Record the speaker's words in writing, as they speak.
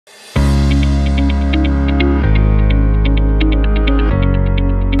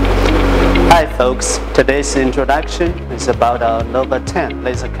folks, today's introduction is about our NOVA10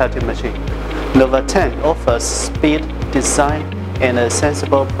 laser cutting machine. NOVA10 offers speed, design, and a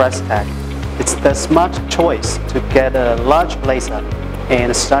sensible price tag. It's the smart choice to get a large laser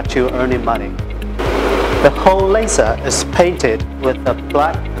and start you earning money. The whole laser is painted with a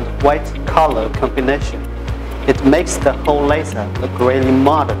black and white color combination. It makes the whole laser look really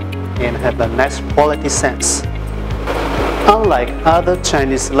modern and have a nice quality sense. Unlike other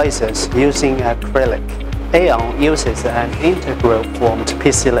Chinese lasers using acrylic, AEON uses an integral formed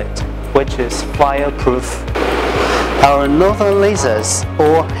PC lid, which is fireproof. Our Nova lasers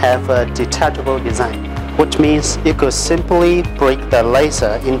all have a detachable design, which means you could simply break the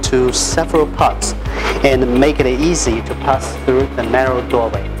laser into several parts and make it easy to pass through the narrow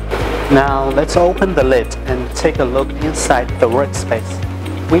doorway. Now let's open the lid and take a look inside the workspace.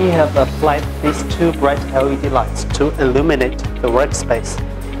 We have applied these two bright LED lights to illuminate the workspace,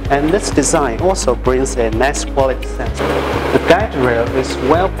 and this design also brings a nice quality sense. The guide rail is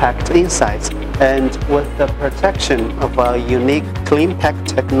well packed inside, and with the protection of our unique clean pack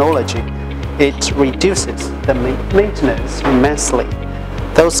technology, it reduces the maintenance immensely.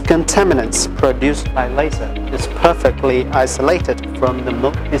 Those contaminants produced by laser is perfectly isolated from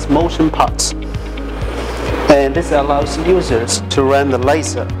its motion parts. And this allows users to run the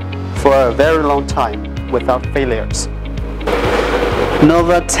laser for a very long time without failures.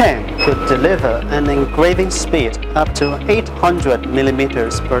 NOVA10 could deliver an engraving speed up to 800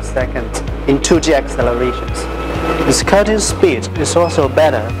 millimeters per second in 2G accelerations. Its cutting speed is also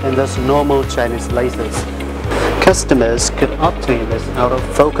better than those normal Chinese lasers. Customers could obtain this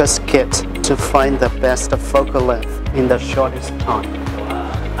out-of-focus kit to find the best focal length in the shortest time.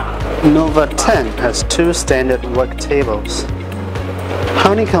 NOVA10 has two standard work tables.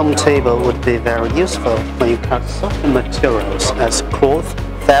 Honeycomb table would be very useful when you cut soft materials as cloth,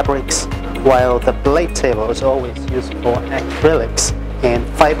 fabrics, while the blade table is always used for acrylics and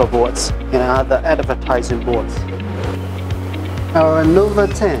fiberboards and other advertising boards. Our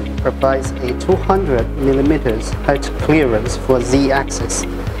NOVA10 provides a 200 mm height clearance for Z-axis,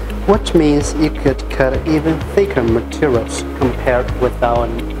 which means you could cut even thicker materials compared with our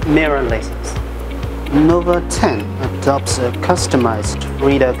mirror lasers. NOVA10 adopts a customized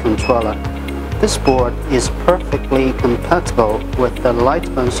reader controller. This board is perfectly compatible with the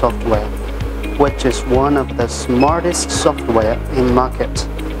Lightburn software, which is one of the smartest software in market.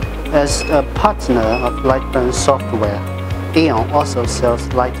 As a partner of Lightburn software, AEON also sells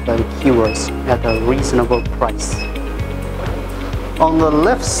Lightburn keywords at a reasonable price. On the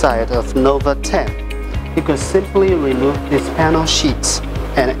left side of NOVA10, you could simply remove these panel sheets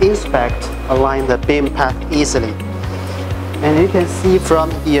and inspect, align the beam path easily. And you can see from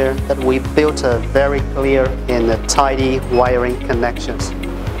here that we built a very clear and tidy wiring connections.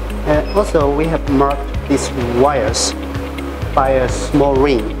 And also we have marked these wires by a small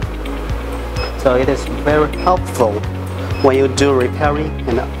ring. So it is very helpful when you do repairing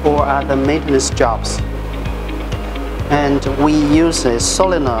and or other maintenance jobs. And we use a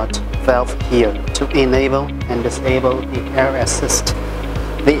solenoid valve here to enable and disable the air assist.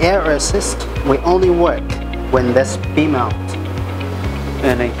 The air assist will only work when there's beam out.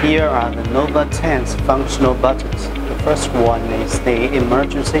 And here are the NOVA10's functional buttons. The first one is the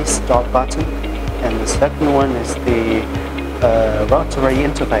emergency stop button, and the second one is the rotary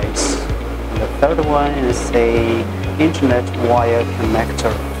interface. And the third one is the internet wire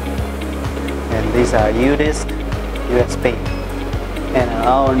connector. And these are UDisc, USB. And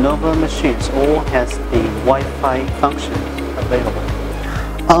our Nova machines all has the Wi-Fi function available.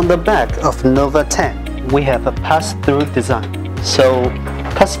 On the back of NOVA10, we have a pass-through design, so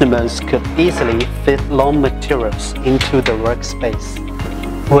customers could easily fit long materials into the workspace.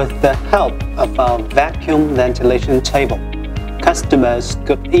 With the help of our vacuum ventilation table, customers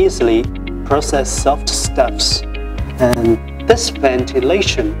could easily process soft stuffs, and this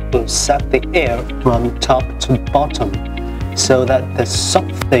ventilation will suck the air from top to bottom so that the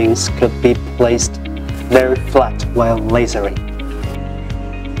soft things could be placed very flat while lasering.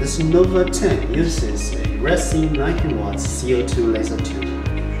 This NOVA10 uses a reci 90 watts CO2 laser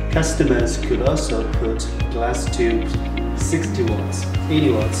tube. Customers could also put glass tubes 60 watts,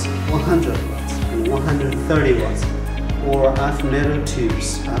 80 watts, 100 watts, and 130 watts, or half metal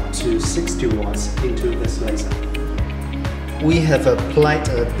tubes up to 60 watts into this laser. We have applied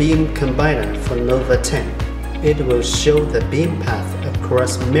a beam combiner for NOVA10. It will show the beam path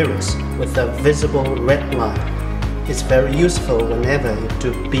across mirrors with a visible red line. It's very useful whenever you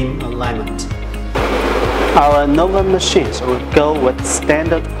do beam alignment. Our Nova machines will go with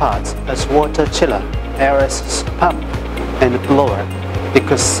standard parts as water chiller, air assist pump, and blower. You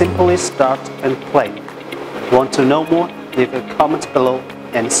could simply start and play. Want to know more? Leave a comment below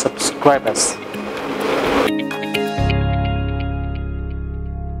and subscribe us.